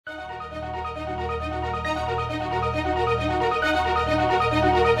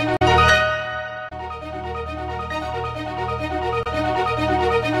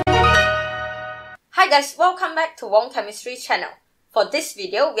guys, welcome back to Wong Chemistry channel. For this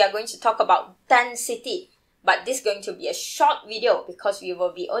video, we are going to talk about density. But this is going to be a short video because we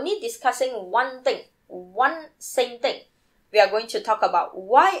will be only discussing one thing, one same thing. We are going to talk about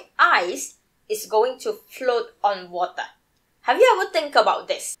why ice is going to float on water. Have you ever think about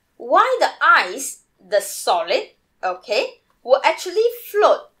this? Why the ice, the solid, will actually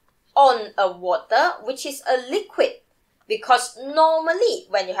float on a water which is a liquid? Because normally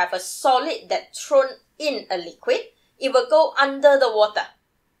when you have a solid that's thrown in a liquid, it will go under the water.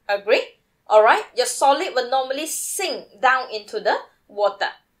 Agree? Alright, your solid will normally sink down into the water.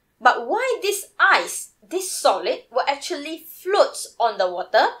 But why this ice, this solid, will actually float on the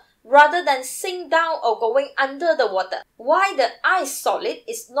water rather than sink down or going under the water? Why the ice solid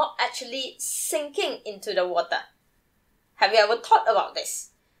is not actually sinking into the water? Have you ever thought about this?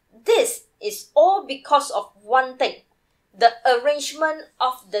 This is all because of one thing. The arrangement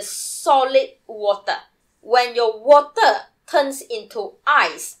of the solid water. When your water turns into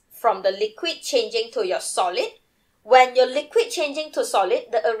ice from the liquid changing to your solid, when your liquid changing to solid,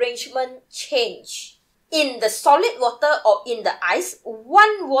 the arrangement change. In the solid water or in the ice,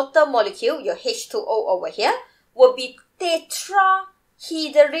 one water molecule, your H2O over here, will be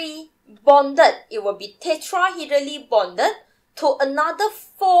tetrahedrally bonded. It will be tetrahedrally bonded to another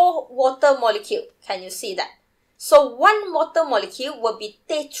 4 water molecule. Can you see that? So one water molecule will be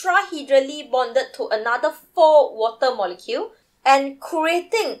tetrahedrally bonded to another 4 water molecule and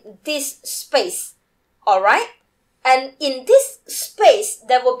creating this space. Alright? And in this space,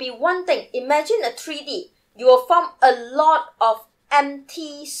 there will be one thing. Imagine a 3D. You will form a lot of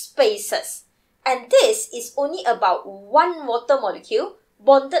empty spaces. And this is only about one water molecule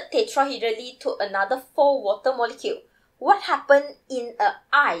bonded tetrahedrally to another 4 water molecule. What happened in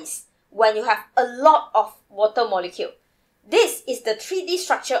ice when you have a lot of water molecule? This is the 3D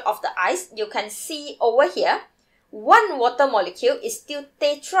structure of the ice. You can see over here, one water molecule is still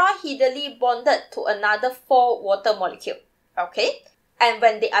tetrahedrally bonded to another 4 water molecule. Okay? And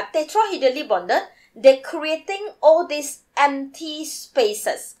when they are tetrahedrally bonded, they're creating all these empty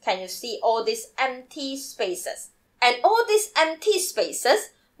spaces. Can you see all these empty spaces? And all these empty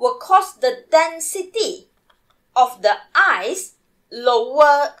spaces will cause the density of the ice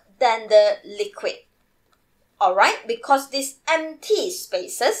lower than the liquid. Alright, because these empty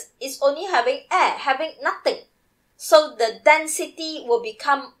spaces is only having air, having nothing. So the density will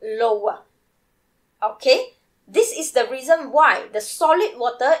become lower. Okay, this is the reason why the solid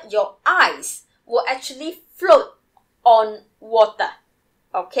water, your ice, will actually float on water.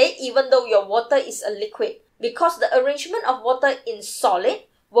 Okay, even though your water is a liquid. Because the arrangement of water in solid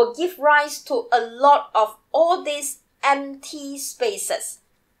will give rise to a lot of all these empty spaces.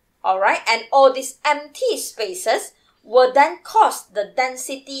 Alright, and all these empty spaces will then cause the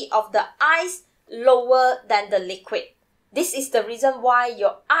density of the ice lower than the liquid. This is the reason why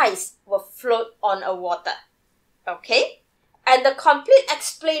your ice will float on a water. Okay? And the complete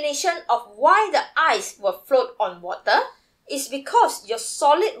explanation of why the ice will float on water is because your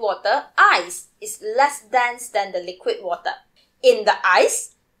solid water, ice, is less dense than the liquid water. In the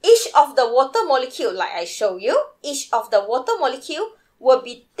ice, each of the water molecule, like I show you, each of the water molecule will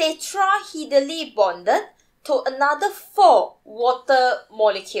be tetrahedrally bonded to another 4 water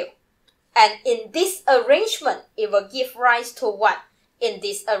molecule. And in this arrangement, it will give rise to what? In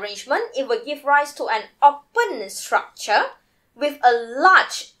this arrangement, it will give rise to an open structure with a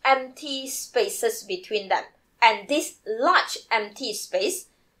large empty spaces between them. And this large empty space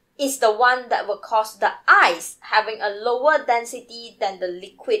is the one that will cause the ice having a lower density than the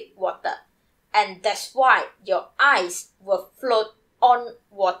liquid water. And that's why your ice will float on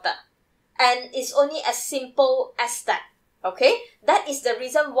water. And it's only as simple as that. Okay? That is the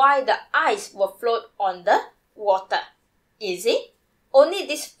reason why the ice will float on the water. Easy? Only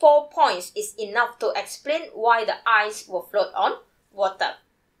these 4 points is enough to explain why the ice will float on water.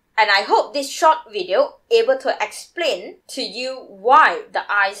 And I hope this short video able to explain to you why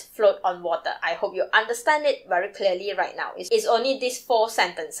the ice float on water. I hope you understand it very clearly right now. It's only these 4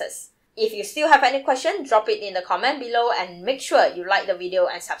 sentences. If you still have any question, drop it in the comment below and make sure you like the video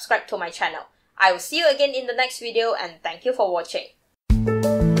and subscribe to my channel. I will see you again in the next video and thank you for watching.